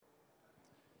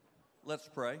Let's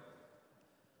pray.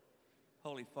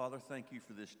 Holy Father, thank you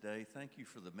for this day. Thank you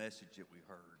for the message that we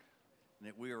heard, and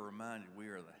that we are reminded we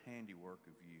are the handiwork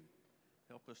of you.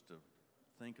 Help us to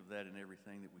think of that in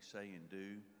everything that we say and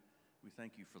do. We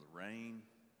thank you for the rain.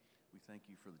 We thank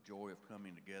you for the joy of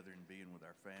coming together and being with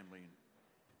our family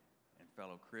and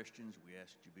fellow Christians. We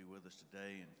ask that you be with us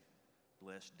today and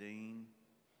bless Dean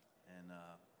and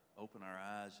open our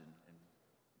eyes and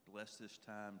bless this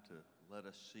time to let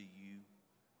us see you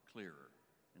clearer.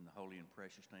 In the holy and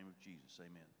precious name of Jesus,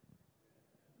 amen.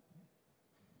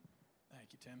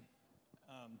 Thank you, Tim.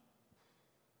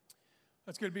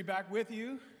 It's good to be back with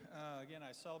you. Again,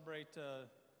 I celebrate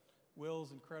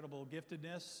Will's incredible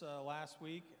giftedness. Last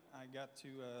week, I got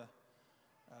to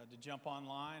jump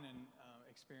online and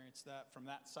experience that from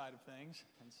that side of things,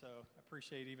 and so I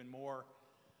appreciate even more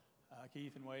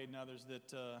Keith and Wade and others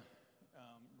that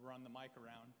run the mic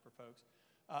around for folks.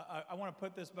 I want to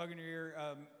put this bug in your ear.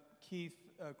 Keith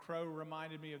Crow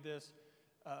reminded me of this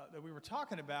that we were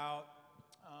talking about,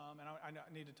 and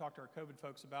I need to talk to our COVID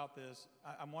folks about this.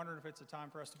 I'm wondering if it's a time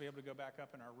for us to be able to go back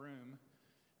up in our room,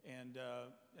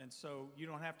 and so you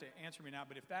don't have to answer me now,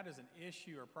 but if that is an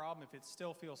issue or problem, if it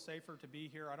still feels safer to be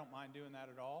here, I don't mind doing that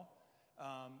at all.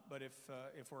 But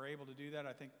if we're able to do that,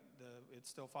 I think it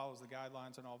still follows the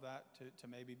guidelines and all that to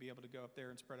maybe be able to go up there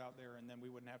and spread out there, and then we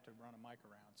wouldn't have to run a mic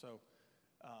around. So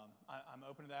I'm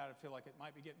open to that. I feel like it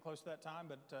might be getting close to that time,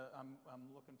 but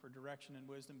I'm looking for direction and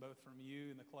wisdom, both from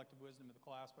you and the collective wisdom of the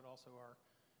class, but also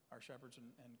our shepherds and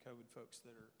COVID folks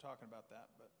that are talking about that.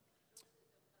 But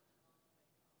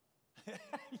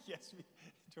yes,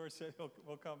 George said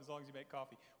we'll come as long as you make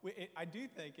coffee. I do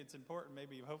think it's important,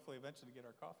 maybe hopefully eventually, to get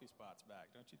our coffee spots back,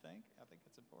 don't you think? I think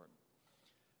it's important.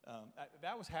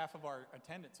 That was half of our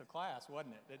attendance of class,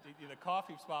 wasn't it? The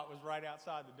coffee spot was right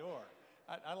outside the door.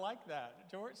 I like that.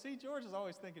 George is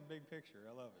always thinking big picture.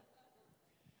 I love it.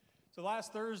 So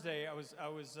last Thursday, I was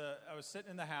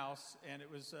sitting in the house, and it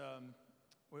was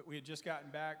we had just gotten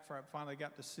back. Finally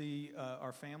got to see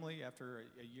our family after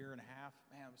a year and a half.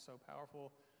 Man, it was so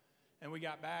powerful. And we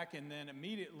got back, and then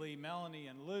immediately Melanie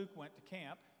and Luke went to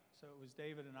camp. So it was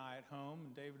David and I at home,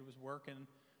 and David was working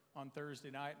on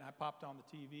Thursday night, and I popped on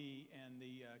the TV, and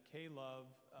the K-Love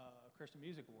Christian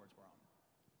Music Awards were on.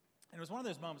 And it was one of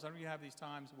those moments, I don't know if you have these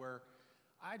times where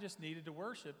I just needed to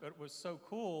worship, but it was so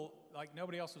cool, like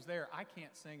nobody else was there. I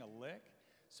can't sing a lick,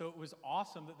 so it was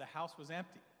awesome that the house was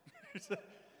empty.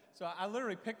 So I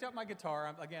literally picked up my guitar.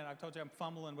 I've told you I'm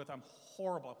fumbling with, I'm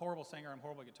a horrible singer, I'm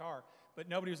horrible at guitar, but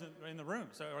nobody was in the room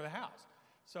or the house.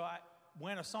 So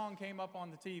when a song came up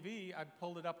on the TV, I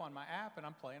pulled it up on my app and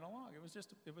I'm playing along. It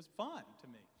was fun to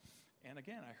me. And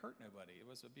again, I hurt nobody. It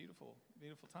was a beautiful,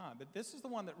 beautiful time. But this is the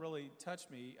one that really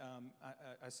touched me.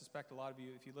 I suspect a lot of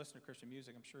you, if you listen to Christian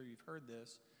music, I'm sure you've heard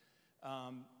this.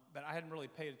 But I hadn't really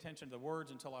paid attention to the words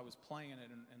until I was playing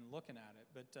it and looking at it.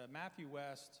 But Matthew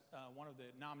West, one of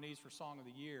the nominees for Song of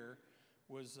the Year,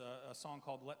 was a song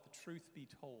called Let the Truth Be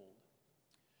Told.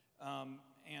 I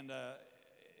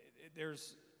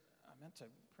meant to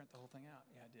print the whole thing out.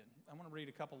 Yeah, I did. I want to read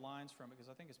a couple lines from it because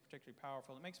I think it's particularly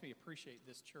powerful. It makes me appreciate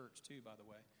this church too, by the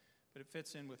way. But it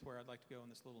fits in with where I'd like to go in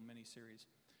this little mini-series.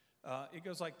 It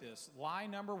goes like this. Lie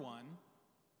number one,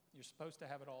 you're supposed to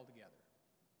have it all together.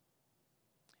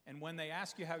 And when they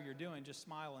ask you how you're doing, just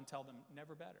smile and tell them,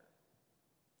 never better.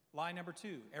 Lie number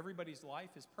two, everybody's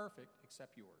life is perfect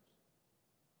except yours.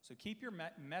 So keep your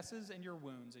messes and your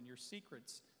wounds and your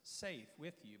secrets safe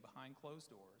with you behind closed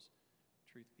doors.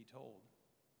 Truth be told.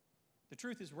 The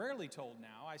truth is rarely told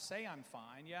now. I say I'm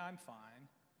fine. Yeah, I'm fine.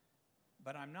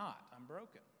 But I'm not. I'm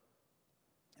broken.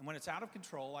 And when it's out of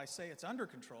control, I say it's under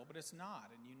control, but it's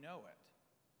not, and you know it.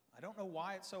 I don't know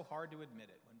why it's so hard to admit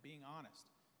it when being honest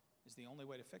is the only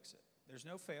way to fix it. There's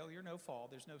no failure, no fall.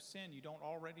 There's no sin you don't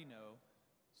already know,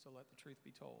 so let the truth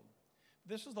be told.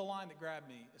 This was the line that grabbed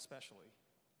me especially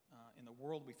in the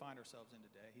world we find ourselves in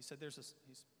today. He said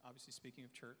he's obviously speaking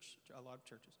of church, a lot of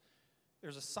churches.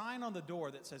 There's a sign on the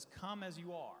door that says, come as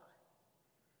you are,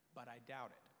 but I doubt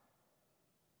it.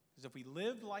 Because if we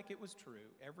lived like it was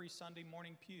true, every Sunday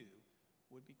morning pew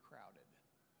would be crowded.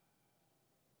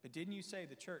 But didn't you say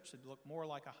the church should look more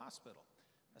like a hospital,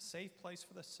 a safe place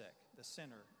for the sick, the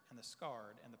sinner, and the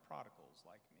scarred, and the prodigals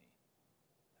like me?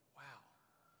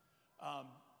 Wow.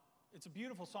 It's a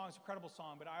beautiful song, it's an incredible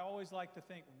song, but I always like to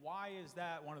think, why is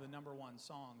that one of the number one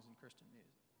songs in Christian music?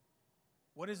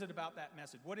 What is it about that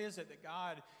message? What is it that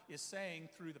God is saying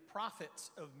through the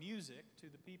prophets of music to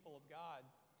the people of God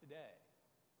today?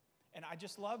 And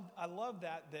I love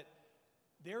that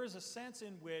there is a sense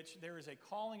in which there is a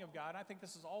calling of God. I think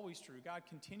this is always true. God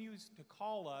continues to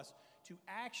call us to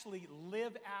actually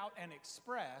live out and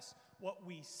express what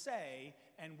we say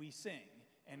and we sing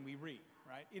and we read,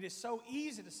 right? It is so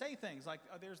easy to say things like,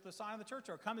 there's the sign of the church,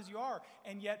 or come as you are,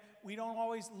 and yet we don't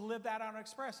always live that out and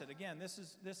express it. Again, this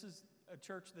is a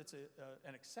church that's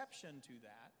an exception to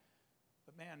that,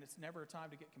 but man, it's never a time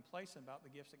to get complacent about the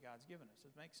gifts that God's given us.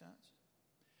 Does it make sense?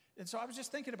 And so I was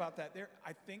just thinking about that.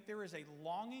 I think there is a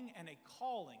longing and a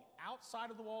calling outside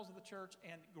of the walls of the church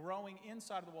and growing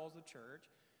inside of the walls of the church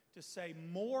to say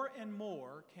more and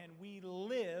more, can we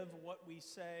live what we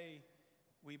say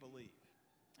we believe?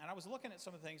 And I was looking at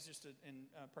some of the things just in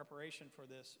preparation for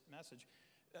this message.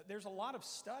 There's a lot of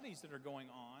studies that are going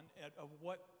on of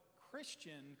what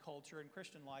Christian culture and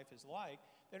Christian life is like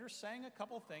that are saying a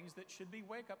couple things that should be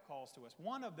wake-up calls to us.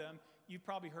 One of them you've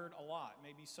probably heard a lot,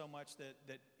 maybe so much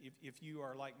that if you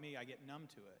are like me, I get numb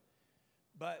to it.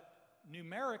 But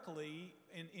numerically,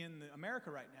 in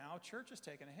America right now, church has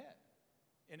taken a hit.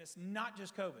 And it's not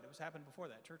just COVID. It was happening before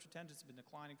that. Church attendance has been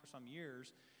declining for some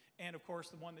years. And, of course,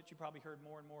 the one that you probably heard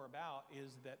more and more about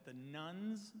is that the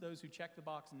nones, those who check the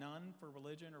box none for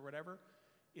religion or whatever,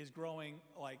 is growing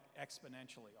like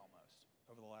exponentially almost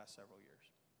over the last several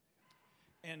years.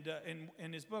 And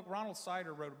in his book, Ronald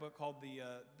Sider wrote a book called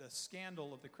The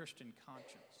Scandal of the Christian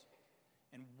Conscience.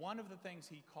 And one of the things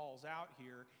he calls out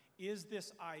here is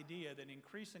this idea that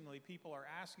increasingly people are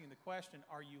asking the question,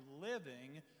 are you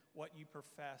living what you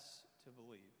profess to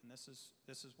believe? And this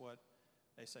is what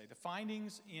they say. The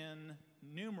findings in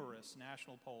numerous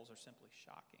national polls are simply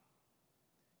shocking.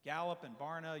 Gallup and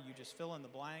Barna, you just fill in the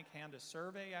blank, hand us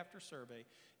survey after survey,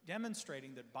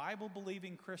 demonstrating that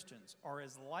Bible-believing Christians are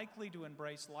as likely to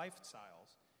embrace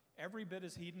lifestyles every bit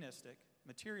as hedonistic,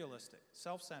 materialistic,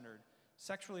 self-centered,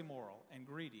 sexually immoral, and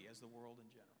greedy as the world in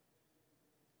general.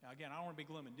 Now again, I don't want to be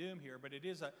gloom and doom here, but it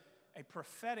is a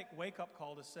prophetic wake-up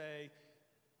call to say,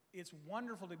 it's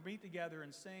wonderful to meet together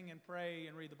and sing and pray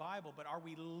and read the Bible, but are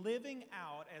we living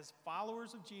out as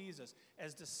followers of Jesus,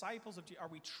 as disciples of Jesus? Are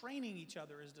we training each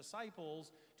other as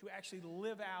disciples to actually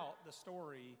live out the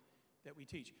story that we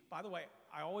teach? By the way,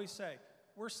 I always say,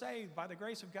 we're saved by the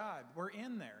grace of God. We're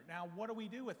in there. Now, what do we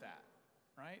do with that,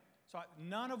 right? So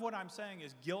none of what I'm saying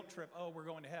is guilt trip, oh, we're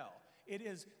going to hell. It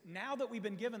is, now that we've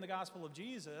been given the gospel of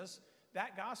Jesus,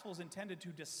 that gospel is intended to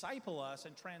disciple us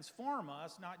and transform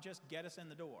us, not just get us in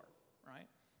the door, right?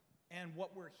 And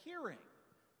what we're hearing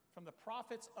from the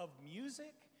prophets of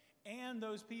music and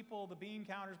those people, the bean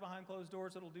counters behind closed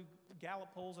doors that'll do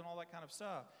Gallup polls and all that kind of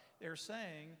stuff, they're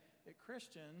saying that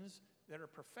Christians that are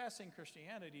professing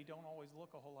Christianity don't always look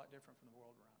a whole lot different from the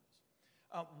world around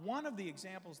us. One of the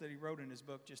examples that he wrote in his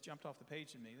book just jumped off the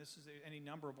page to me. This is any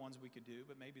number of ones we could do,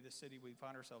 but maybe the city we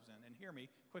find ourselves in. And hear me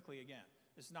quickly again.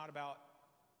 It's not about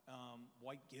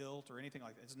white guilt or anything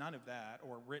like that. It's none of that,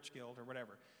 or rich guilt or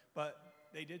whatever. But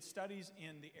they did studies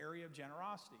in the area of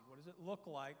generosity. What does it look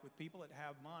like with people that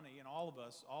have money? And all of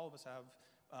us have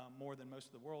more than most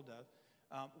of the world does.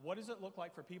 What does it look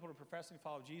like for people to profess and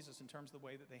follow Jesus in terms of the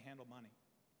way that they handle money?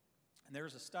 And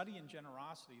there's a study in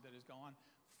generosity that has gone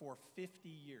for 50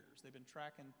 years. They've been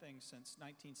tracking things since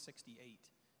 1968,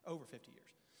 over 50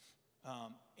 years.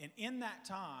 And in that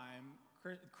time,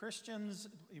 Christians,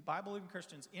 Bible-believing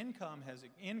Christians' income has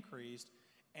increased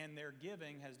and their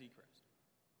giving has decreased.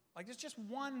 Like, it's just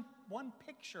one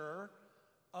picture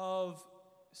of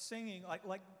singing.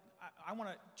 Like I want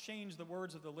to change the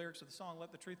words of the lyrics of the song,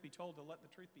 let the truth be told to let the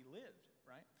truth be lived,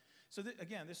 right? So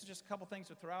again, this is just a couple things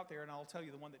to throw out there, and I'll tell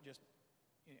you the one that just,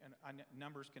 and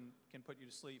numbers can put you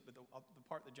to sleep, but the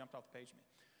part that jumped off the page to me.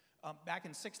 Back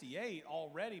in 68,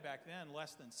 already back then,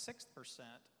 less than 6%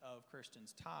 of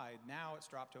Christians tithe. Now it's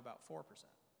dropped to about 4%.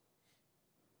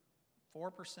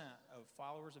 4% of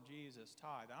followers of Jesus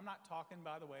tithe. I'm not talking,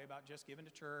 by the way, about just giving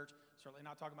to church. Certainly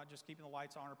not talking about just keeping the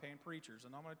lights on or paying preachers.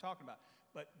 And I'm not talking about.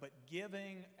 But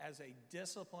giving as a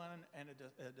discipline and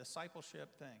a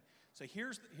discipleship thing. So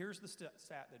here's the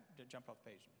stat that jumped off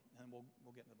the page, and we'll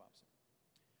get into the Bible.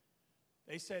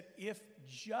 They said if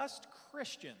just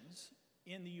Christians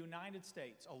in the United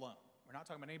States alone, we're not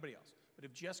talking about anybody else, but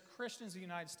if just Christians in the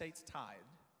United States tithed,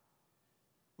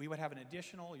 we would have an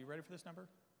additional, are you ready for this number?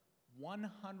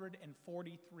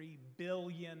 $143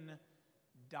 billion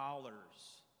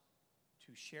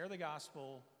to share the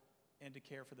gospel and to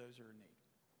care for those who are in need.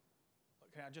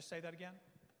 Can I just say that again?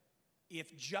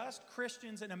 If just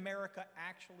Christians in America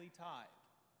actually tithe,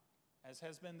 as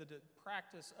has been the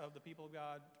practice of the people of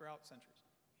God throughout centuries,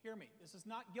 hear me, this is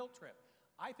not guilt trip.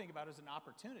 I think about it as an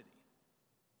opportunity.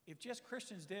 If just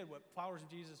Christians did what followers of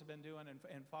Jesus have been doing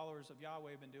and followers of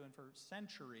Yahweh have been doing for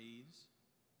centuries,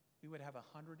 we would have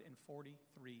 $143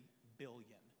 billion.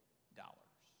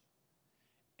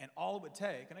 And all it would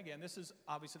take, and again, this is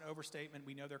obviously an overstatement.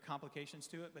 We know there are complications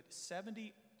to it, but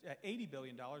 $80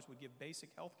 billion would give basic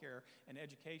health care and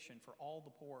education for all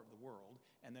the poor of the world,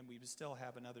 and then we would still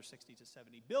have another $60 to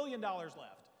 $70 billion left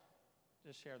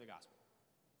to share the gospel.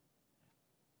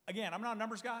 Again, I'm not a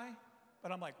numbers guy,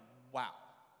 but I'm like, wow.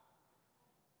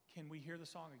 Can we hear the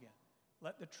song again?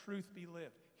 Let the truth be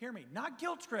lived. Hear me, not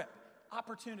guilt trip,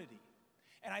 opportunity.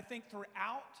 And I think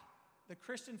throughout the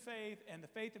Christian faith and the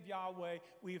faith of Yahweh,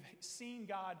 we've seen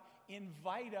God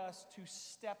invite us to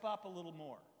step up a little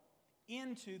more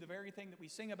into the very thing that we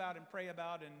sing about and pray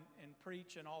about and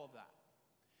preach and all of that.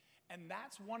 And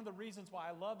that's one of the reasons why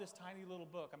I love this tiny little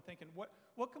book. I'm thinking,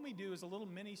 what can we do as a little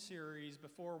mini-series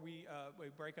before we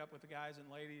break up with the guys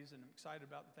and ladies, and I'm excited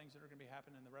about the things that are going to be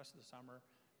happening the rest of the summer.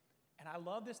 And I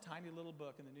love this tiny little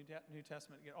book in the New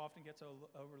Testament. It often gets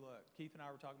overlooked. Keith and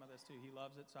I were talking about this too. He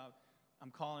loves it, so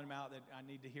I'm calling him out that I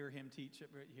need to hear him teach it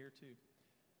here too.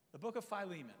 The book of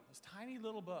Philemon, this tiny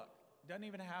little book, doesn't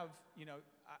even have,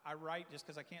 I write just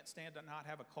because I can't stand to not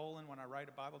have a colon when I write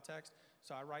a Bible text.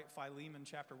 So I write Philemon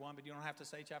chapter 1, but you don't have to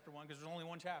say chapter 1 because there's only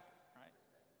one chapter, right?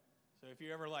 So if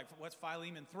you're ever like, what's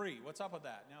Philemon 3? What's up with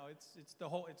that? No,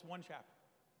 it's one chapter.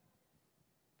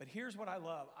 But here's what I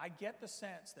love. I get the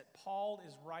sense that Paul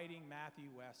is writing Matthew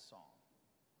West's song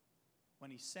when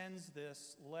he sends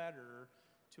this letter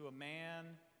to a man,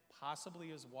 possibly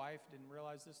his wife, didn't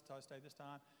realize this until I stayed this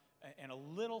time, and a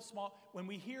little small. When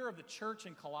we hear of the church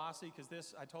in Colossae, because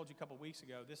this, I told you a couple weeks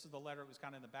ago, this is the letter that was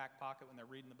kind of in the back pocket when they're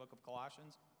reading the book of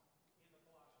Colossians. In the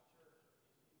Colossian church,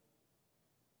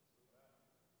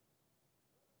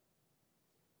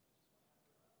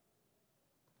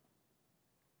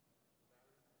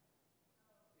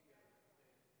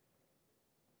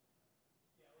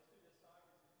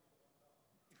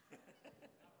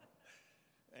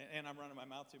 and I'm running my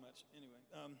mouth too much. Anyway,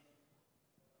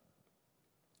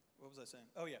 what was I saying?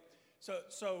 Oh, yeah.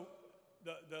 So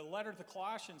the letter to the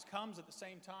Colossians comes at the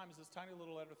same time as this tiny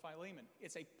little letter to Philemon.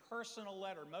 It's a personal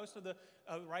letter. Most of the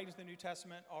writings of the New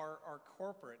Testament are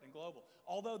corporate and global.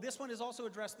 Although this one is also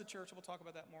addressed to the church. We'll talk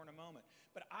about that more in a moment.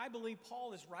 But I believe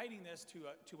Paul is writing this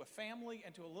to a family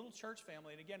and to a little church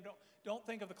family. And again, don't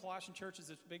think of the Colossian church as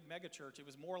this big mega church. It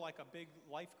was more like a big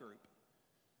life group.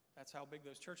 That's how big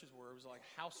those churches were. It was like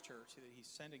house church that he's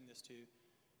sending this to.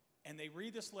 And they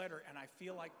read this letter, and I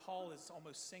feel like Paul is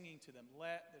almost singing to them,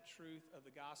 let the truth of the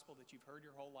gospel that you've heard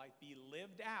your whole life be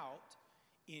lived out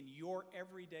in your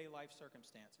everyday life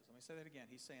circumstances. Let me say that again.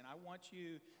 He's saying, I want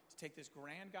you to take this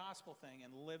grand gospel thing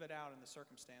and live it out in the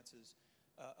circumstances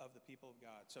of the people of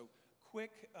God. So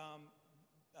quick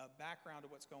background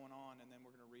of what's going on, and then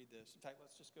we're going to read this. In fact,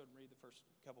 let's just go and read the first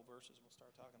couple verses, and we'll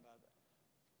start talking about it.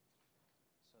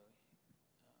 So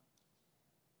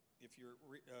if you're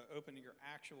opening your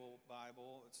actual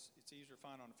Bible, it's easier to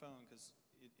find on a phone because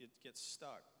it gets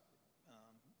stuck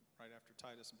right after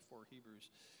Titus and before Hebrews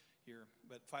here.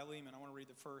 But Philemon, I want to read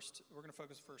we're going to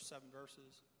focus the first 7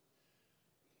 verses.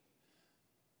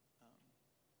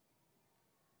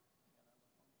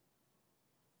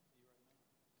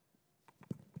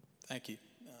 Thank you.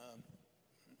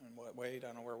 And Wade, I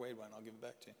don't know where Wade went. I'll give it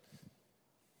back to you.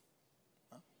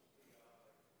 Huh?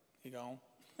 He gone?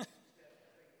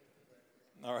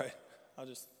 All right. I'll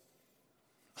just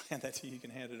hand that to you. You can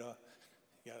hand it off.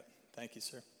 You got it. Thank you,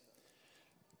 sir.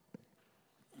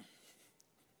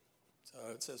 So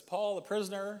it says, Paul, the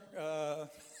prisoner, but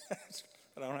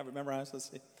I don't have it memorized. Let's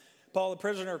see. Paul, the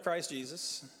prisoner of Christ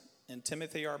Jesus, and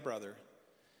Timothy, our brother,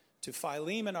 to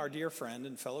Philemon, our dear friend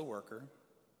and fellow worker,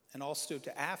 and also to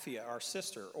Apphia, our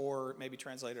sister, or maybe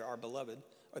translated our beloved,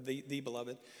 or the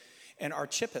beloved, and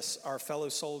Archippus, our fellow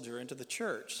soldier, and to the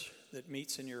church that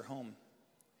meets in your home.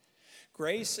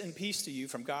 Grace and peace to you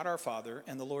from God our Father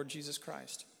and the Lord Jesus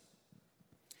Christ.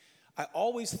 I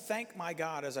always thank my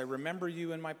God as I remember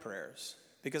you in my prayers,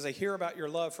 because I hear about your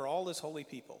love for all his holy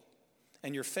people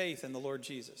and your faith in the Lord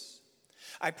Jesus.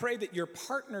 I pray that your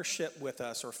partnership with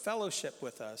us or fellowship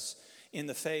with us in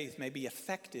the faith may be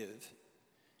effective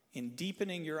in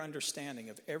deepening your understanding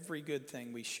of every good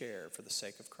thing we share for the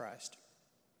sake of Christ.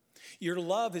 Your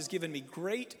love has given me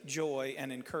great joy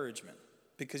and encouragement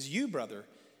because you, brother,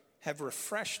 have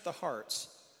refreshed the hearts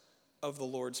of the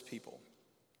Lord's people.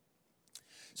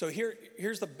 So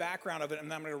here's the background of it,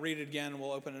 and I'm going to read it again, and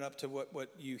we'll open it up to what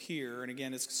you hear. And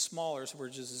again, it's smaller, so we're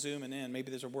just zooming in.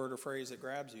 Maybe there's a word or phrase that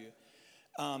grabs you.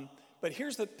 But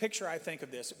here's the picture I think of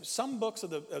this. Some books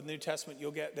of the New Testament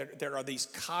you'll get, there are these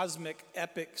cosmic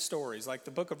epic stories. Like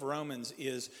the book of Romans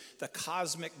is the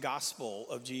cosmic gospel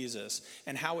of Jesus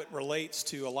and how it relates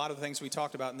to a lot of the things we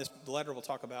talked about. In this letter we'll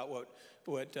talk about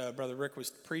what Brother Rick was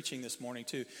preaching this morning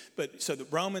too. But so the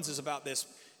Romans is about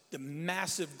the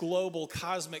massive global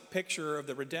cosmic picture of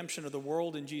the redemption of the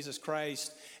world in Jesus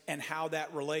Christ and how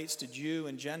that relates to Jew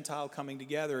and Gentile coming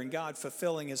together and God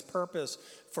fulfilling his purpose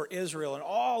for Israel and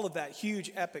all of that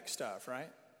huge epic stuff, right?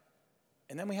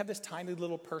 And then we have this tiny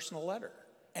little personal letter,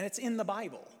 and it's in the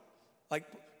Bible. Like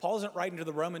Paul isn't writing to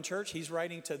the Roman church, he's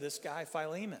writing to this guy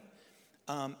Philemon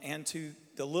and to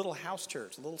the little house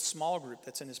church, the little small group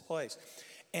that's in his place.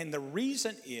 And the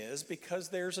reason is because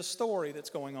there's a story that's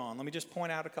going on. Let me just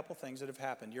point out a couple things that have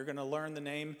happened. You're going to learn the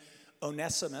name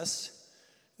Onesimus.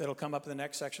 That'll come up in the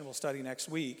next section we'll study next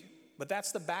week. But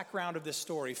that's the background of this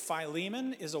story.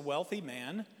 Philemon is a wealthy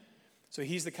man. So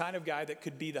he's the kind of guy that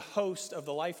could be the host of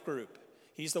the life group.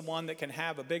 He's the one that can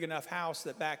have a big enough house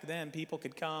that back then people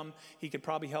could come. He could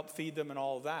probably help feed them and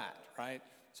all of that, right?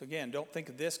 So again, don't think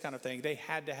of this kind of thing. They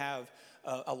had to have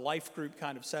a life group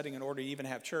kind of setting in order to even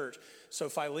have church. So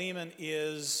Philemon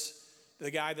is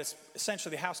the guy that's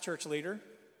essentially the house church leader,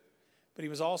 but he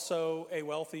was also a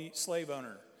wealthy slave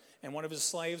owner. And one of his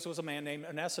slaves was a man named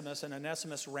Onesimus, and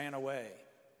Onesimus ran away.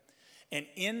 And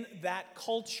in that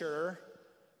culture,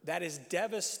 that is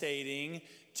devastating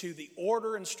to the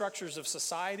order and structures of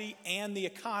society and the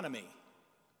economy,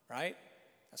 right?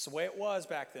 That's the way it was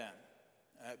back then.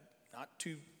 Not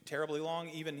too terribly long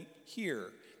even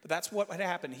here. But that's what had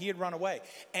happened. He had run away.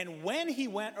 And when he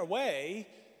went away,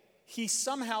 he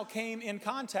somehow came in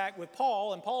contact with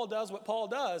Paul, and Paul does what Paul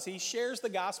does. He shares the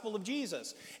gospel of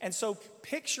Jesus. And so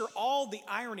picture all the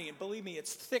irony, and believe me,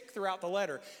 it's thick throughout the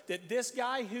letter, that this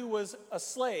guy who was a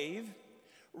slave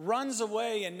runs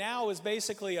away and now is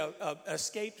basically a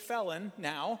escaped felon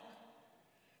now,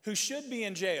 who should be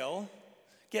in jail,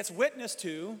 gets witnessed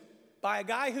to by a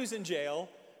guy who's in jail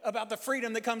about the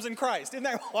freedom that comes in Christ. Isn't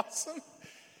that awesome?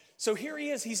 So here he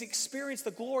is. He's experienced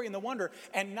the glory and the wonder.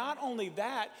 And not only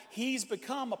that, he's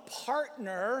become a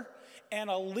partner and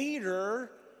a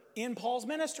leader in Paul's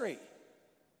ministry.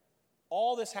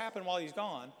 All this happened while he's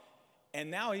gone. And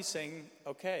now he's saying,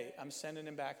 okay, I'm sending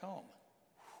him back home.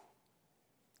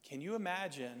 Can you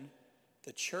imagine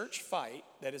the church fight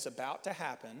that is about to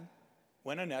happen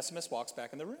when Onesimus walks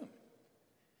back in the room?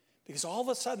 Because all of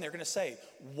a sudden they're going to say,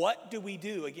 what do we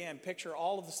do? Again, picture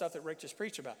all of the stuff that Rick just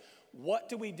preached about. What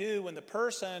do we do when the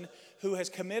person who has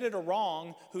committed a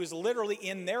wrong, who is literally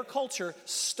in their culture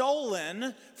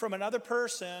stolen from another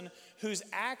person whose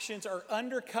actions are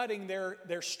undercutting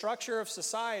their structure of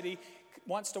society,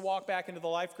 wants to walk back into the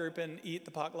life group and eat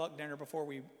the potluck dinner before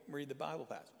we read the Bible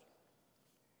passage?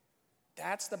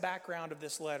 That's the background of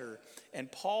this letter.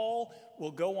 And Paul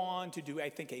will go on to do, I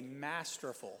think, a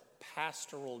masterful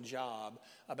pastoral job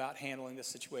about handling this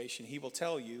situation. He will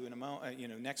tell you in a moment,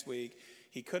 next week,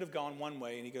 he could have gone one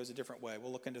way and he goes a different way.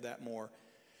 We'll look into that more.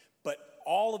 But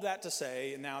all of that to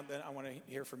say, and now I want to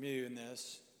hear from you in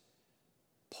this,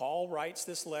 Paul writes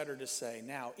this letter to say,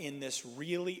 now in this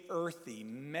really earthy,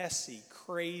 messy,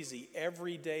 crazy,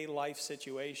 everyday life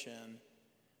situation,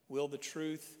 will the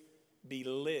truth be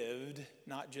lived,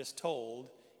 not just told,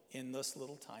 in this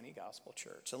little tiny gospel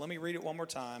church? So let me read it one more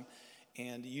time,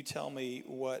 and you tell me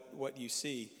what you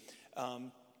see.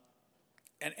 And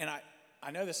I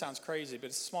know this sounds crazy, but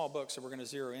it's a small book, so we're going to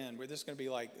zero in. This is going to be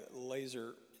like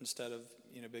laser instead of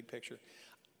big picture.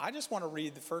 I just want to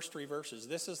read the first 3 verses.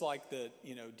 This is like the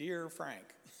dear Frank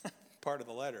part of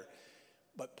the letter.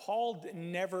 But Paul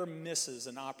never misses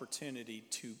an opportunity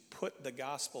to put the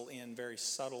gospel in very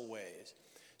subtle ways.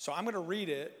 So I'm going to read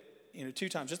it 2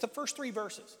 times, just the first 3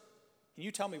 verses. And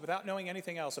you tell me, without knowing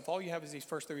anything else, if all you have is these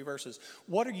first 3 verses,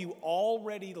 what are you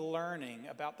already learning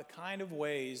about the kind of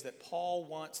ways that Paul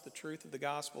wants the truth of the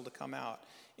gospel to come out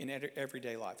in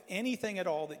everyday life? Anything at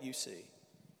all that you see.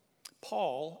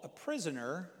 Paul, a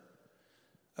prisoner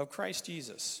of Christ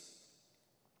Jesus,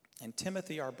 and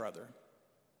Timothy, our brother,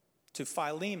 to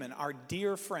Philemon, our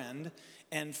dear friend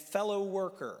and fellow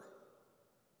worker,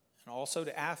 and also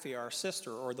to Apphia, our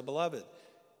sister, or the beloved,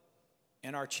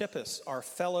 and Archippus, our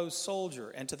fellow soldier,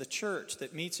 and to the church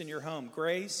that meets in your home,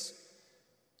 grace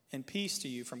and peace to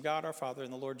you from God our Father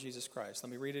and the Lord Jesus Christ.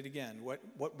 Let me read it again.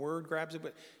 What word grabs it?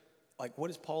 But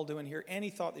what is Paul doing here? Any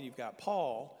thought that you've got.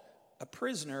 Paul, a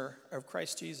prisoner of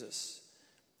Christ Jesus,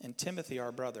 and Timothy,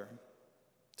 our brother,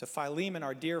 to Philemon,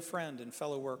 our dear friend and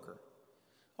fellow worker,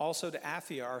 also to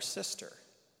Apphia, our sister,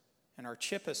 and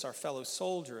Archippus, our fellow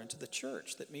soldier, and to the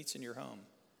church that meets in your home.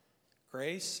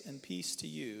 Grace and peace to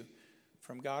you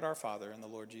from God our Father and the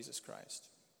Lord Jesus Christ.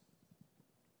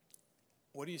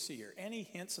 What do you see here? Any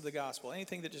hints of the gospel,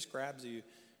 anything that just grabs you,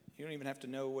 you don't even have to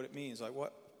know what it means. Like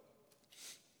what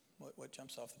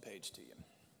jumps off the page to you?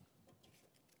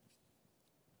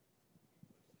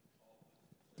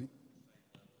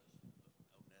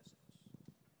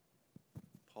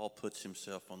 Paul puts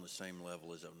himself on the same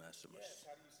level as Onesimus. Yes,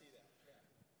 how do you see that? Yeah.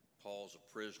 Paul's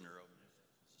a prisoner,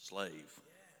 Onesimus is a slave.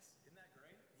 Yes, isn't that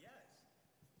great? Yes.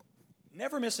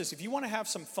 Never miss this. If you want to have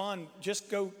some fun, just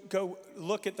go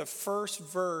look at the first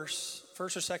or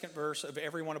second verse of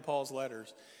every one of Paul's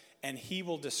letters, and he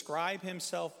will describe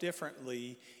himself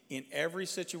differently in every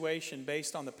situation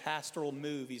based on the pastoral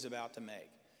move he's about to make.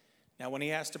 Now, when he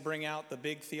has to bring out the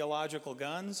big theological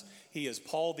guns, he is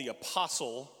Paul the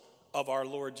apostle of our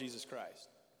Lord Jesus Christ,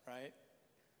 right?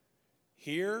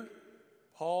 Here,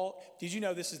 Paul, did you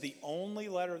know this is the only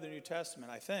letter of the New Testament,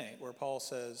 I think, where Paul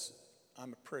says,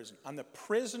 I'm a prisoner. I'm the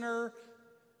prisoner,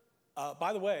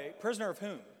 by the way, prisoner of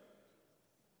whom?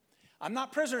 I'm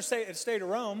not prisoner of the state of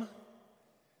Rome.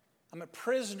 I'm a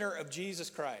prisoner of Jesus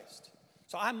Christ.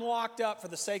 So I'm locked up for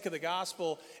the sake of the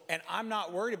gospel, and I'm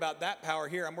not worried about that power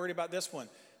here. I'm worried about this one.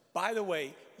 By the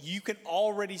way, you can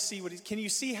already see can you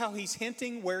see how he's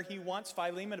hinting where he wants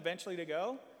Philemon eventually to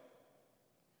go?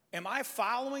 Am I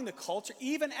following the culture?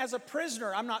 Even as a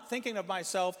prisoner, I'm not thinking of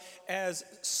myself as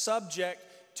subject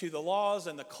to the laws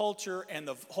and the culture and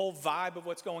the whole vibe of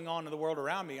what's going on in the world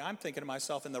around me. I'm thinking of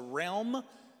myself in the realm.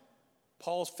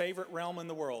 Paul's favorite realm in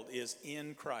the world is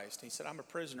in Christ. He said, I'm a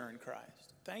prisoner in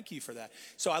Christ. Thank you for that.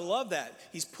 So I love that.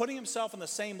 He's putting himself on the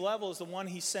same level as the one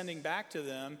he's sending back to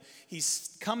them.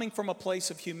 He's coming from a place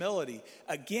of humility.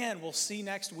 Again, we'll see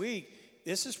next week.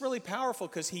 This is really powerful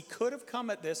because he could have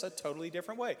come at this a totally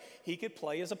different way. He could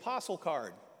play his apostle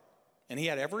card, and he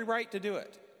had every right to do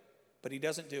it, but he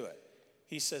doesn't do it.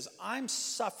 He says, I'm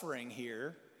suffering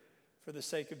here for the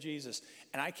sake of Jesus.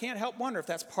 And I can't help wonder if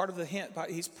that's part of the hint. But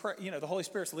the Holy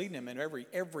Spirit's leading him in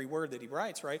every word that he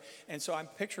writes, right? And so I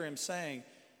picture him saying,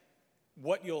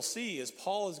 what you'll see is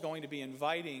Paul is going to be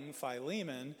inviting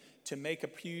Philemon to make a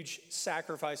huge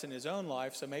sacrifice in his own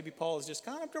life. So maybe Paul is just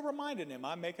kind of reminding him,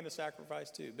 I'm making a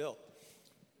sacrifice too. Bill?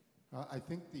 I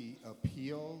think the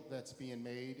appeal that's being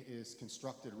made is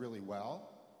constructed really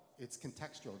well. It's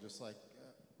contextual, just like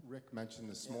Rick mentioned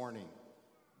this morning.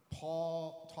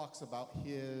 Paul talks about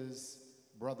his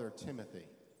brother Timothy,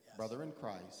 brother in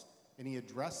Christ, and he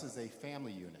addresses a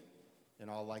family unit in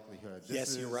all likelihood.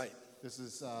 You're right. This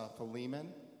is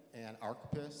Philemon and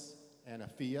Archippus and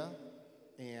Apphia,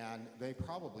 and they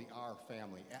probably are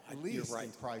family, at least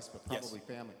in Christ, but probably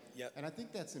family. Yep. And I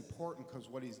think that's important because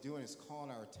what he's doing is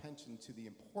calling our attention to the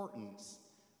importance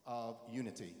of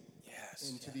unity.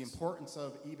 And to the importance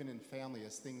of, even in family,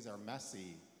 as things are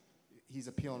messy, he's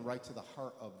appealing right to the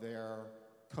heart of their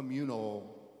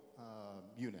communal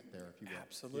unit there, if you will.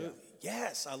 Absolutely. Yeah.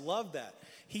 Yes, I love that.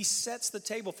 He sets the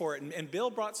table for it. And Bill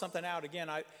brought something out. Again,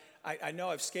 I know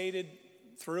I've skated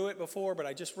through it before, but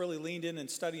I just really leaned in and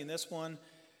studying this one.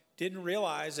 Didn't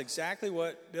realize exactly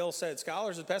what Bill said.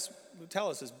 Scholars tell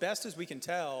us, as best as we can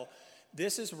tell,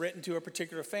 this is written to a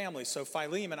particular family. So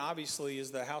Philemon, obviously,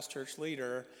 is the house church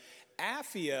leader.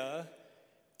 Apphia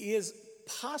is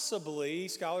possibly,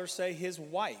 scholars say, his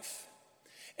wife.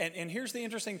 And here's the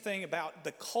interesting thing about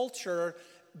the culture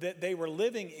that they were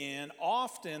living in.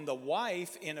 Often the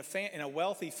wife in a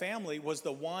wealthy family was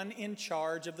the one in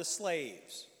charge of the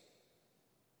slaves.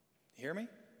 You hear me?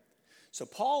 So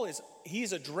Paul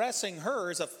he's addressing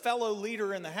her as a fellow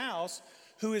leader in the house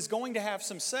who is going to have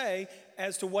some say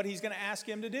as to what he's going to ask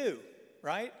him to do,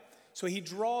 right? So he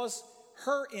draws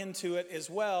her into it as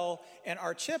well. And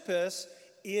Archippus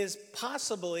is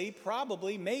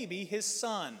probably, maybe his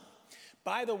son.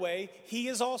 By the way, he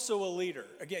is also a leader.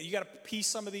 Again, you got to piece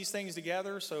some of these things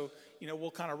together. So,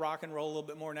 we'll kind of rock and roll a little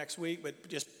bit more next week, but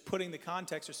just putting the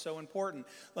context is so important.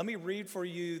 Let me read for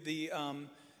you the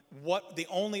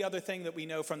only other thing that we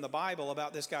know from the Bible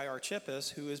about this guy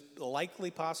Archippus, who is likely,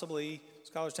 possibly,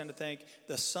 scholars tend to think,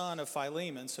 the son of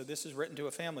Philemon. So this is written to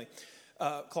a family.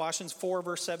 Colossians 4,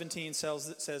 verse 17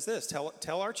 says this,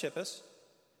 Tell Archippus,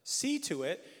 see to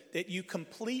it that you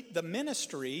complete the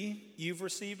ministry you've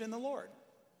received in the Lord.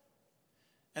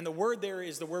 And the word there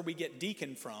is the word we get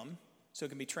deacon from. So it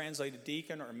can be translated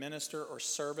deacon or minister or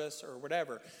service or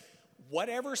whatever.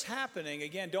 Whatever's happening,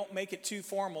 again, don't make it too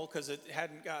formal because it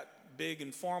hadn't got big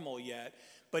and formal yet.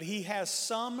 But he has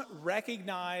some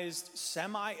recognized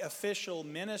semi-official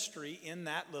ministry in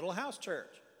that little house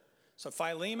church. So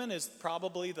Philemon is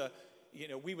probably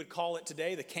we would call it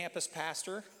today the campus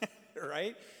pastor,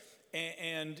 right?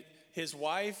 And his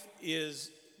wife is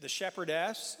the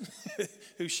shepherdess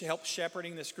who helps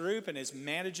shepherding this group and is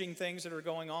managing things that are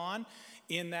going on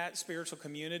in that spiritual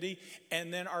community.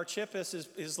 And then Archippus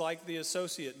is like the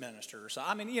associate minister. So,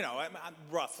 I mean, you know,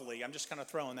 roughly, I'm just kind of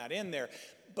throwing that in there.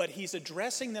 But he's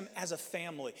addressing them as a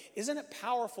family. Isn't it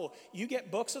powerful? You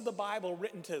get books of the Bible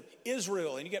written to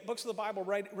Israel, and you get books of the Bible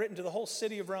written to the whole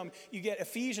city of Rome. You get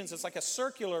Ephesians, it's like a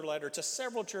circular letter to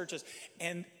several churches.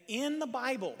 And in the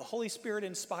Bible, the Holy Spirit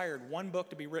inspired one book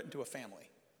to be written to a family.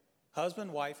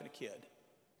 Husband, wife, and a kid.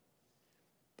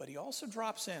 But he also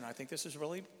drops in, I think this is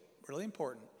really, really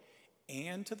important,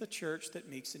 and to the church that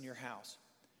meets in your house.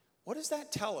 What does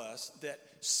that tell us? That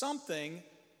something,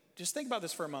 just think about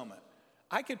this for a moment.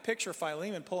 I could picture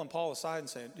Philemon pulling Paul aside and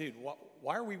saying, dude,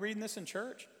 why are we reading this in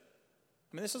church?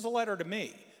 I mean, this is a letter to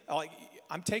me.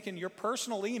 I'm taking your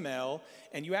personal email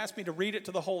and you asked me to read it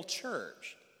to the whole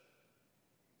church.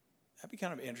 That'd be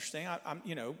kind of interesting.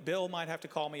 Bill might have to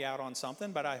call me out on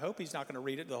something, but I hope he's not going to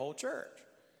read it to the whole church.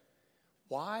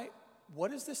 Why?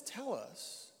 What does this tell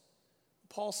us?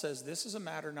 Paul says this is a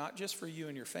matter not just for you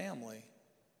and your family,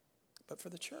 but for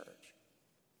the church.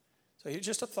 So here's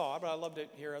just a thought, but I'd love to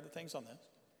hear other things on this.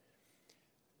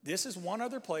 This is one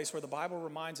other place where the Bible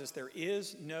reminds us there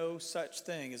is no such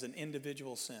thing as an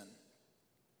individual sin.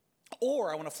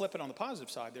 Or I want to flip it on the positive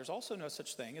side. There's also no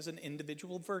such thing as an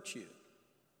individual virtue.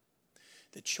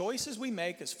 The choices we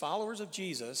make as followers of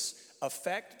Jesus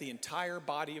affect the entire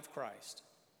body of Christ.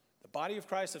 The body of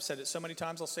Christ, I've said it so many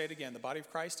times, I'll say it again. The body of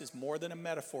Christ is more than a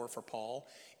metaphor for Paul.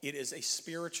 It is a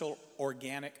spiritual,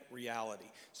 organic reality.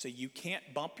 So you can't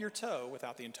bump your toe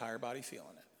without the entire body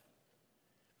feeling it.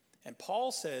 And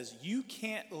Paul says you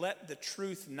can't let the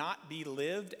truth not be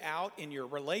lived out in your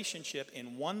relationship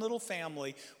in one little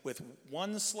family with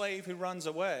one slave who runs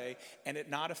away and it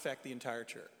not affect the entire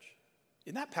church.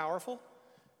 Isn't that powerful?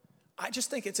 I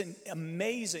just think it's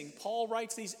amazing. Paul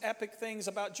writes these epic things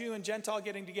about Jew and Gentile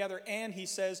getting together, and he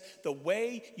says the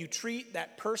way you treat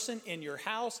that person in your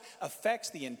house affects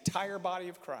the entire body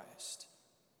of Christ.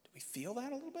 Do we feel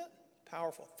that a little bit?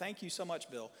 Powerful. Thank you so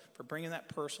much, Bill, for bringing that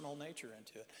personal nature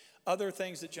into it. Other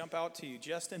things that jump out to you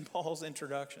just in Paul's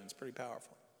introduction. It's pretty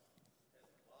powerful.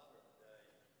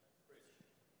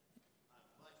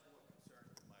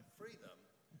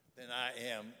 Than I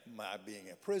am my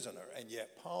being a prisoner. And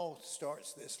yet Paul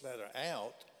starts this letter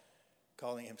out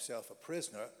calling himself a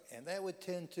prisoner, and that would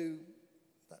tend to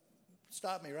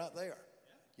stop me right there.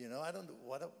 You know,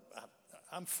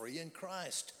 I'm free in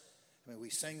Christ. I mean, we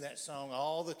sing that song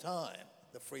all the time,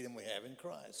 the freedom we have in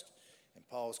Christ. And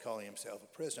Paul's calling himself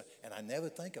a prisoner, and I never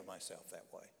think of myself that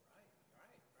way.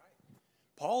 Right.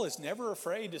 Paul is never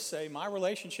afraid to say my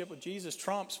relationship with Jesus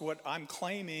trumps what I'm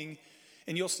claiming.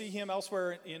 And you'll see him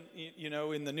elsewhere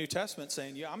in the New Testament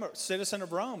saying, yeah, I'm a citizen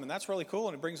of Rome, and that's really cool,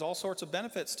 and it brings all sorts of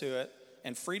benefits to it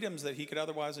and freedoms that he could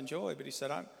otherwise enjoy. But he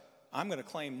said, I'm going to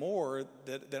claim more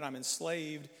that I'm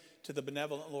enslaved to the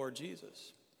benevolent Lord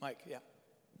Jesus. Mike, yeah.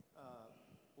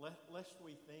 Lest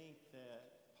we think that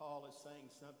Paul is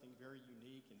saying something very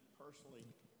unique and personally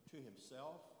to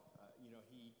himself.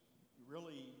 He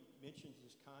really mentions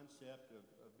this concept of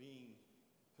being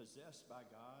possessed by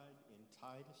God in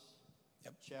Titus.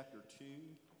 Yep. Chapter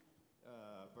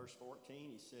 2, verse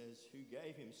 14, he says, who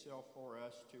gave himself for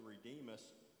us to redeem us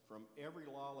from every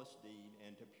lawless deed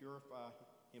and to purify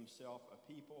himself a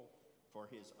people for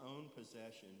his own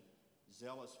possession,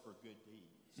 zealous for good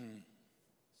deeds.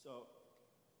 So,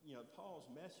 Paul's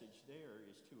message there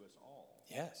is to us all.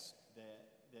 Yes.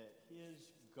 That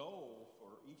his goal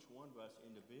for each one of us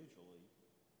individually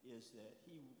is that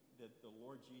the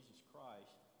Lord Jesus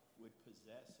Christ would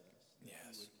possess us.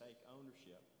 Yes. He would take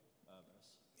ownership of us.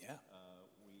 Yeah.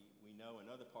 We know in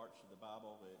other parts of the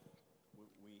Bible that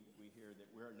we hear that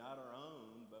we're not our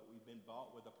own, but we've been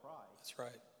bought with a price. That's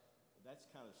right. That's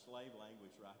kind of slave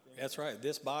language right there. That's right.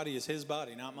 This body is his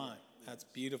body, not mine. That's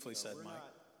beautifully said, Mike.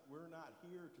 We're not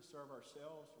here to serve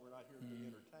ourselves. We're not here to be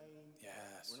entertained.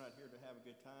 Yes. We're not here to have a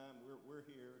good time. We're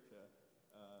here to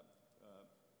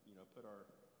put our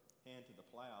hand to the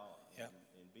plow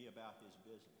and be about his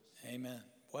business. Amen.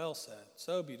 Well said.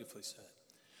 So beautifully said.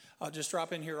 I'll just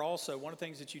drop in here also. One of the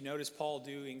things that you notice Paul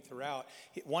doing throughout,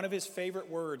 one of his favorite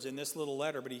words in this little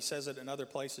letter, but he says it in other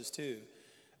places too,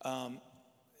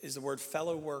 is the word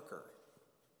fellow worker.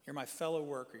 You're my fellow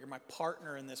worker. You're my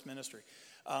partner in this ministry.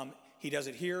 He does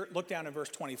it here. Look down in verse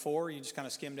 24. You just kind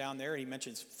of skim down there. He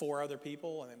mentions 4 other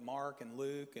people, Mark and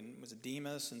Luke and was it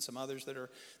Demas and some others that are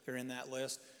in that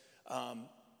list.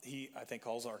 He, I think,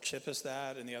 calls Archippus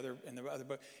that in the other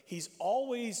book. He's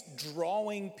always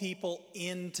drawing people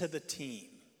into the team.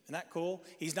 Isn't that cool?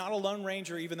 He's not a lone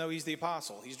ranger, even though he's the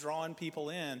apostle. He's drawing people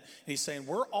in. And he's saying,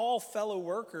 we're all fellow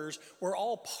workers. We're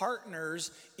all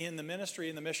partners in the ministry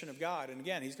and the mission of God. And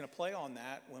again, he's going to play on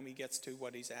that when he gets to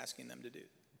what he's asking them to do.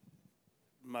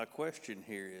 My question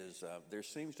here is, there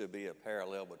seems to be a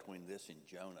parallel between this and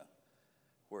Jonah,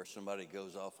 where somebody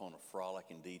goes off on a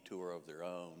frolicking detour of their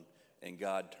own, and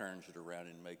God turns it around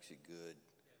and makes it good.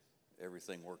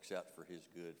 Everything works out for his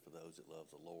good for those that love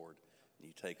the Lord. And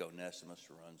you take Onesimus,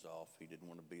 who runs off. He didn't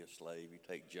want to be a slave. You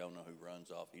take Jonah, who runs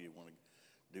off. He didn't want to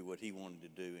do what he wanted to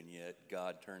do, and yet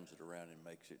God turns it around and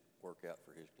makes it work out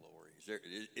for his glory.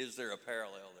 Is there a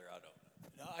parallel there? I don't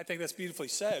know. No, I think that's beautifully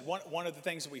said. One of the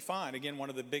things that we find, again,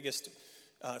 one of the biggest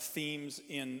themes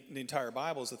in the entire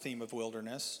Bible is the theme of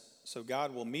wilderness. So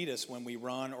God will meet us when we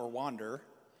run or wander.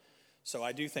 So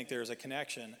I do think there's a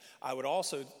connection. I would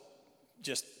also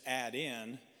just add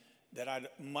in that I'd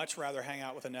much rather hang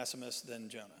out with Onesimus than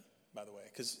Jonah, by the way,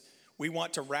 because we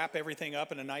want to wrap everything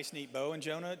up in a nice, neat bow. And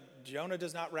Jonah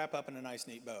does not wrap up in a nice,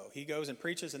 neat bow. He goes and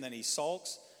preaches, and then he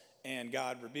sulks, and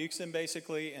God rebukes him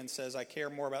basically and says,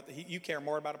 you care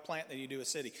more about a plant than you do a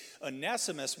city.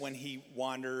 Onesimus, when he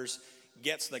wanders,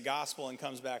 gets the gospel and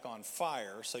comes back on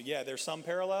fire. So yeah, there's some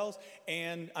parallels.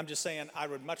 And I'm just saying I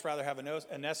would much rather have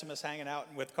Onesimus hanging out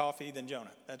with coffee than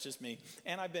Jonah. That's just me.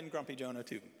 And I've been grumpy Jonah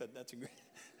too, but that's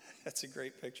a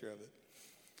great picture of it.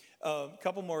 A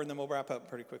couple more and then we'll wrap up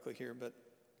pretty quickly here. But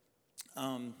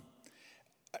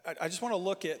I just want to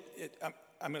look at it.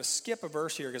 I'm going to skip a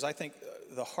verse here because I think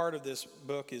the heart of this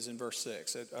book is in verse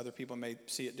 6. Other people may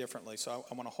see it differently, so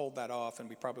I want to hold that off, and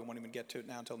we probably won't even get to it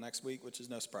now until next week, which is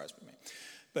no surprise to me.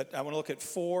 But I want to look at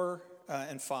 4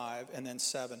 and 5 and then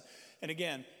 7. And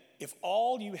again, if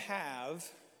all you have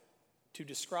to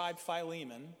describe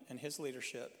Philemon and his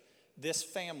leadership, this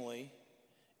family,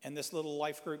 and this little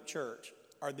life group church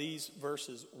are these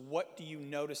verses, what do you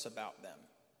notice about them?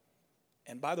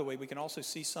 And by the way, we can also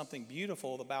see something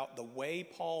beautiful about the way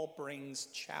Paul brings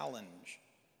challenge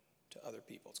to other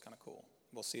people. It's kind of cool.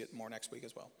 We'll see it more next week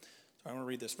as well. So I want to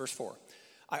read this, verse 4.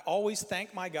 I always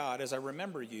thank my God as I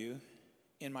remember you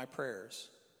in my prayers,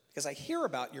 because I hear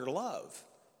about your love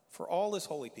for all his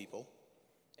holy people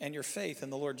and your faith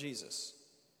in the Lord Jesus.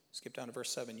 Skip down to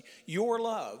verse 7. Your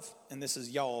love, and this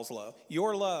is y'all's love,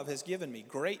 your love has given me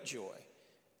great joy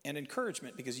and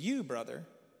encouragement because you, brother,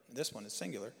 this one is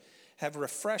singular, have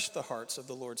refreshed the hearts of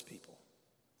the Lord's people.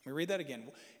 Let me read that again.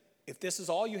 If this is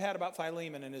all you had about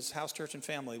Philemon and his house, church, and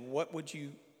family, what would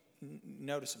you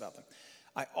notice about them?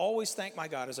 I always thank my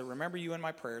God as I remember you in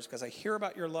my prayers because I hear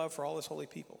about your love for all his holy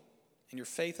people and your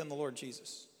faith in the Lord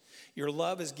Jesus. Your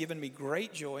love has given me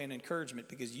great joy and encouragement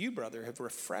because you, brother, have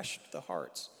refreshed the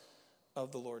hearts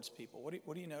of the Lord's people.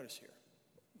 What do you notice here?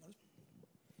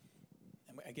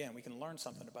 And again, we can learn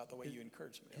something about the way you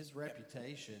encourage them. His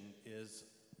reputation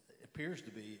appears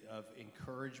to be of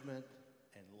encouragement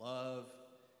and love,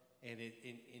 and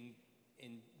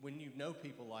when you know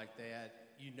people like that,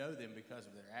 you know them because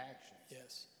of their actions.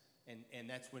 Yes. And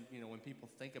that's when when people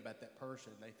think about that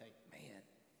person, they think, man,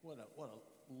 what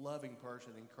a loving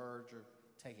person, encourager,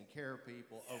 taking care of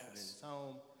people, yes, opening his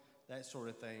home, that sort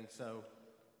of thing. So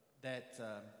that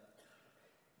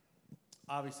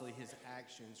obviously his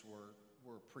actions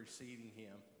were preceding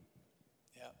him.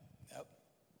 Yep.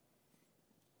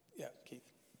 Yeah, Keith.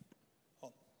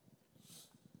 Hold.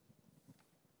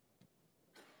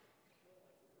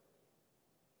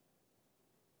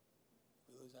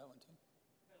 We lose that one too.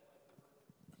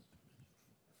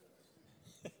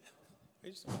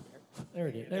 There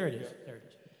it is.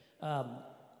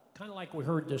 Kind of like we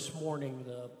heard this morning,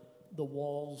 the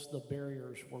walls, the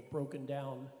barriers were broken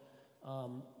down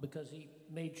because he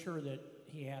made sure that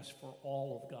he asked for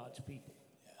all of God's people.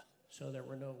 Yeah. So there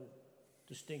were no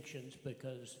distinctions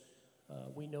because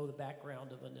we know the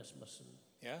background of Onesimus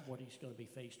and what he's going to be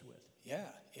faced with.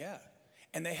 Yeah.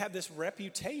 And they have this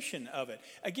reputation of it.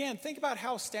 Again, think about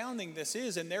how astounding this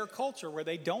is in their culture where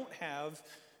they don't have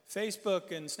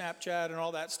Facebook and Snapchat and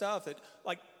all that stuff. That,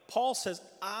 like Paul says,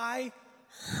 I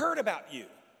heard about you.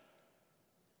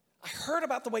 I heard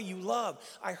about the way you love.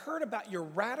 I heard about your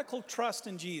radical trust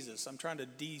in Jesus. I'm trying to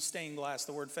de-stain glass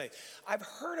the word faith. I've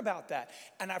heard about that.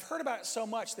 And I've heard about it so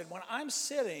much that when I'm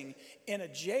sitting in a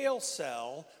jail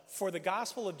cell for the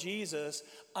gospel of Jesus,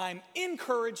 I'm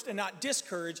encouraged and not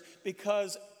discouraged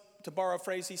because, to borrow a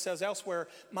phrase he says elsewhere,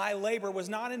 my labor was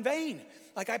not in vain.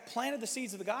 Like I planted the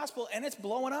seeds of the gospel and it's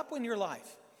blowing up in your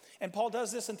life. And Paul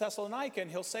does this in Thessalonica,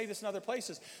 and he'll say this in other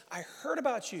places. I heard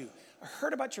about you. I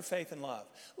heard about your faith and love.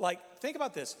 Like, think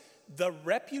about this. The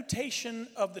reputation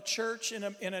of the church in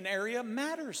an area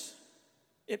matters.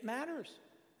 It matters.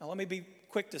 Now, let me be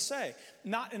quick to say.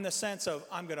 Not in the sense of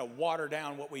I'm going to water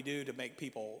down what we do to make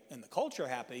people in the culture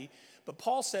happy, but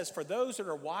Paul says for those that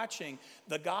are watching,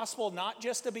 the gospel not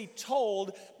just to be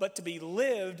told, but to be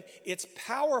lived, it's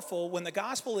powerful when the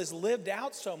gospel is lived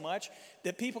out so much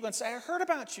that people can say, I heard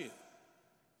about you.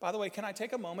 By the way, can I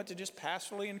take a moment to just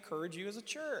pastorally encourage you as a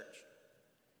church?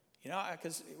 You know,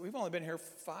 because we've only been here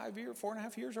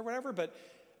 4.5 years or whatever, but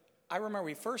I remember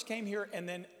we first came here and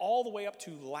then all the way up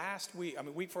to last week,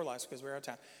 week before last because we were out of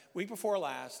town. Week before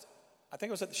last, I think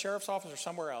it was at the sheriff's office or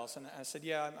somewhere else, and I said,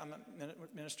 yeah, I'm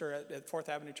a minister at 4th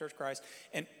Avenue Church of Christ.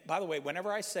 And by the way,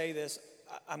 whenever I say this,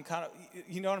 I'm kind of,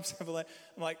 you know what I'm saying?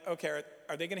 I'm like, okay,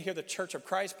 are they going to hear the Church of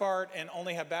Christ part and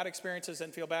only have bad experiences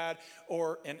and feel bad,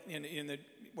 or in the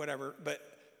whatever? But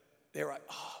they were like,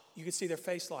 oh, you could see their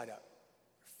face light up.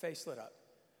 Their face lit up.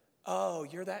 Oh,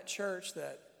 you're that church.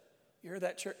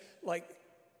 Like,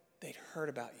 they'd heard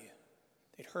about you.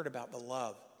 They'd heard about the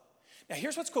love. Now,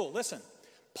 here's what's cool. Listen,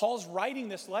 Paul's writing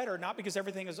this letter not because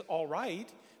everything is all right,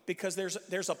 because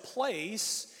there's a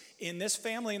place in this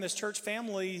family, in this church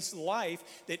family's life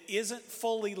that isn't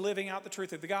fully living out the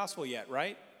truth of the gospel yet,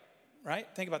 right? Right?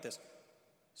 Think about this.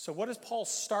 So what does Paul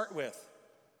start with?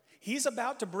 He's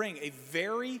about to bring a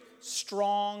very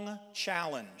strong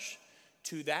challenge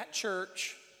to that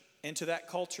church and to that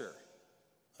culture.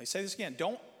 Let me say this again.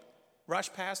 Don't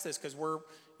rush past this because we're,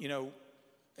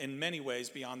 in many ways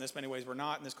beyond this, many ways we're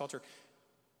not in this culture.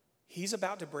 He's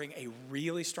about to bring a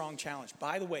really strong challenge.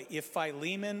 By the way, if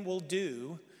Philemon will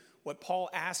do what Paul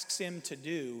asks him to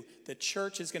do, the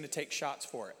church is going to take shots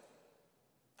for it.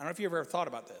 I don't know if you've ever thought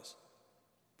about this,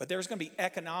 but there's going to be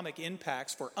economic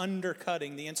impacts for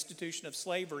undercutting the institution of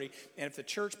slavery. And if the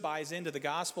church buys into the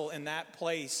gospel in that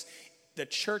place, the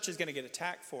church is going to get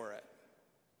attacked for it.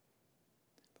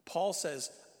 Paul says,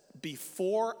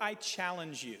 before I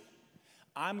challenge you,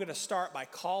 I'm going to start by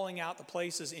calling out the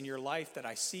places in your life that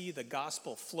I see the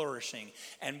gospel flourishing.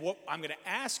 And what I'm going to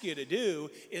ask you to do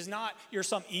is not you're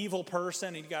some evil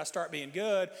person and you got to start being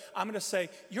good. I'm going to say,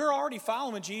 you're already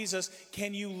following Jesus.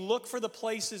 Can you look for the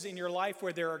places in your life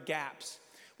where there are gaps,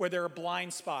 where there are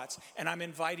blind spots? And I'm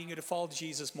inviting you to follow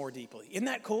Jesus more deeply. Isn't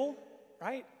that cool?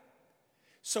 Right?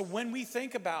 So when we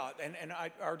think about,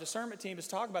 our discernment team has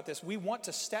talked about this, we want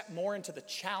to step more into the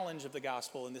challenge of the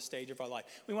gospel in this stage of our life.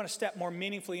 We want to step more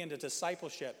meaningfully into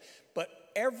discipleship. But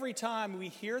every time we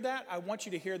hear that, I want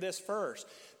you to hear this first.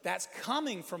 That's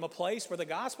coming from a place where the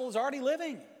gospel is already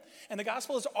living. And the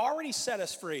gospel has already set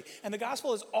us free. And the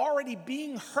gospel is already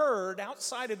being heard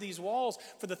outside of these walls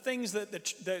for the things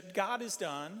that God has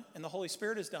done and the Holy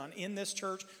Spirit has done in this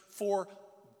church for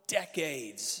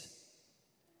decades.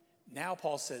 Now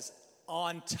Paul says,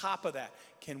 on top of that,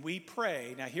 can we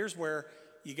pray? Now here's where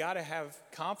you got to have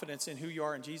confidence in who you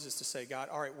are in Jesus to say, God,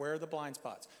 all right, where are the blind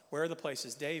spots? Where are the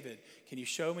places? David, can you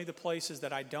show me the places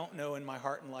that I don't know in my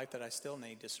heart and life that I still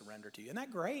need to surrender to you? Isn't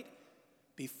that great?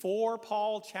 Before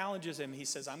Paul challenges him, he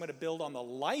says, I'm going to build on the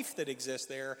life that exists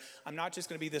there. I'm not just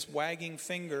going to be this wagging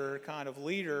finger kind of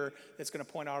leader that's going to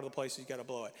point out all the places you got to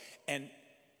blow it. And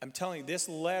I'm telling you, this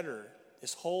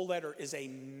whole letter is a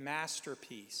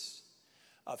masterpiece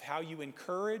of how you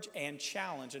encourage and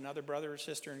challenge another brother or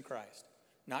sister in Christ.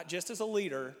 Not just as a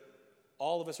leader,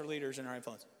 all of us are leaders in our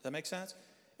influence. Does that make sense?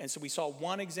 And so we saw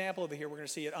one example of it here. We're going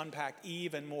to see it unpacked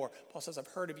even more. Paul says, I've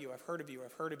heard of you, I've heard of you,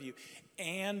 I've heard of you.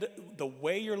 And the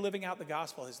way you're living out the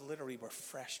gospel has literally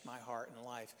refreshed my heart and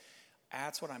life.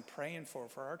 That's what I'm praying for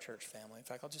our church family. In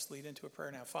fact, I'll just lead into a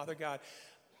prayer now. Father God,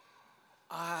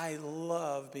 I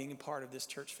love being a part of this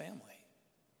church family.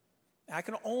 I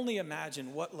can only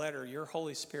imagine what letter your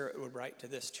Holy Spirit would write to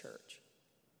this church.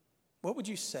 What would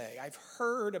you say? I've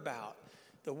heard about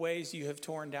the ways you have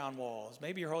torn down walls.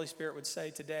 Maybe your Holy Spirit would say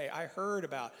today, I heard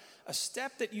about a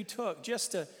step that you took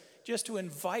just to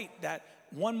invite that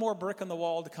one more brick on the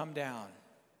wall to come down.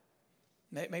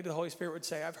 Maybe the Holy Spirit would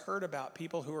say, I've heard about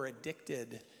people who are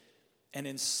addicted and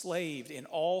enslaved in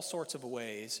all sorts of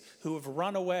ways, who have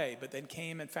run away, but then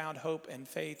came and found hope and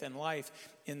faith and life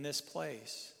in this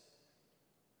place.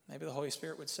 Maybe the Holy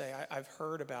Spirit would say, I've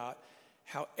heard about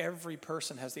how every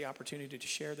person has the opportunity to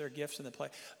share their gifts in the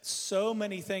place. So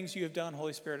many things you have done,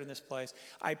 Holy Spirit, in this place.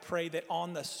 I pray that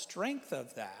on the strength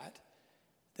of that,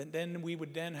 then we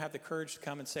would then have the courage to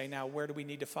come and say, now, where do we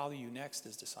need to follow you next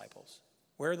as disciples?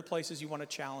 Where are the places you want to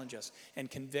challenge us and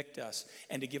convict us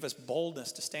and to give us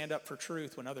boldness to stand up for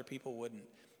truth when other people wouldn't?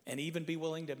 And even be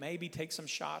willing to maybe take some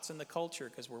shots in the culture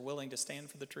because we're willing to stand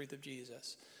for the truth of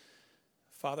Jesus.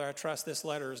 Father, I trust this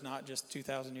letter is not just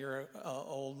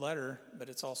 2,000-year-old letter, but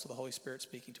it's also the Holy Spirit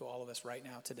speaking to all of us right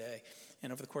now today.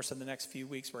 And over the course of the next few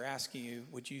weeks, we're asking you,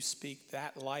 would you speak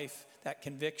that life, that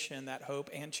conviction, that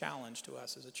hope, and challenge to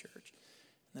us as a church?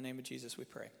 In the name of Jesus, we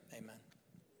pray. Amen.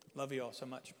 Love you all so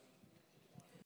much.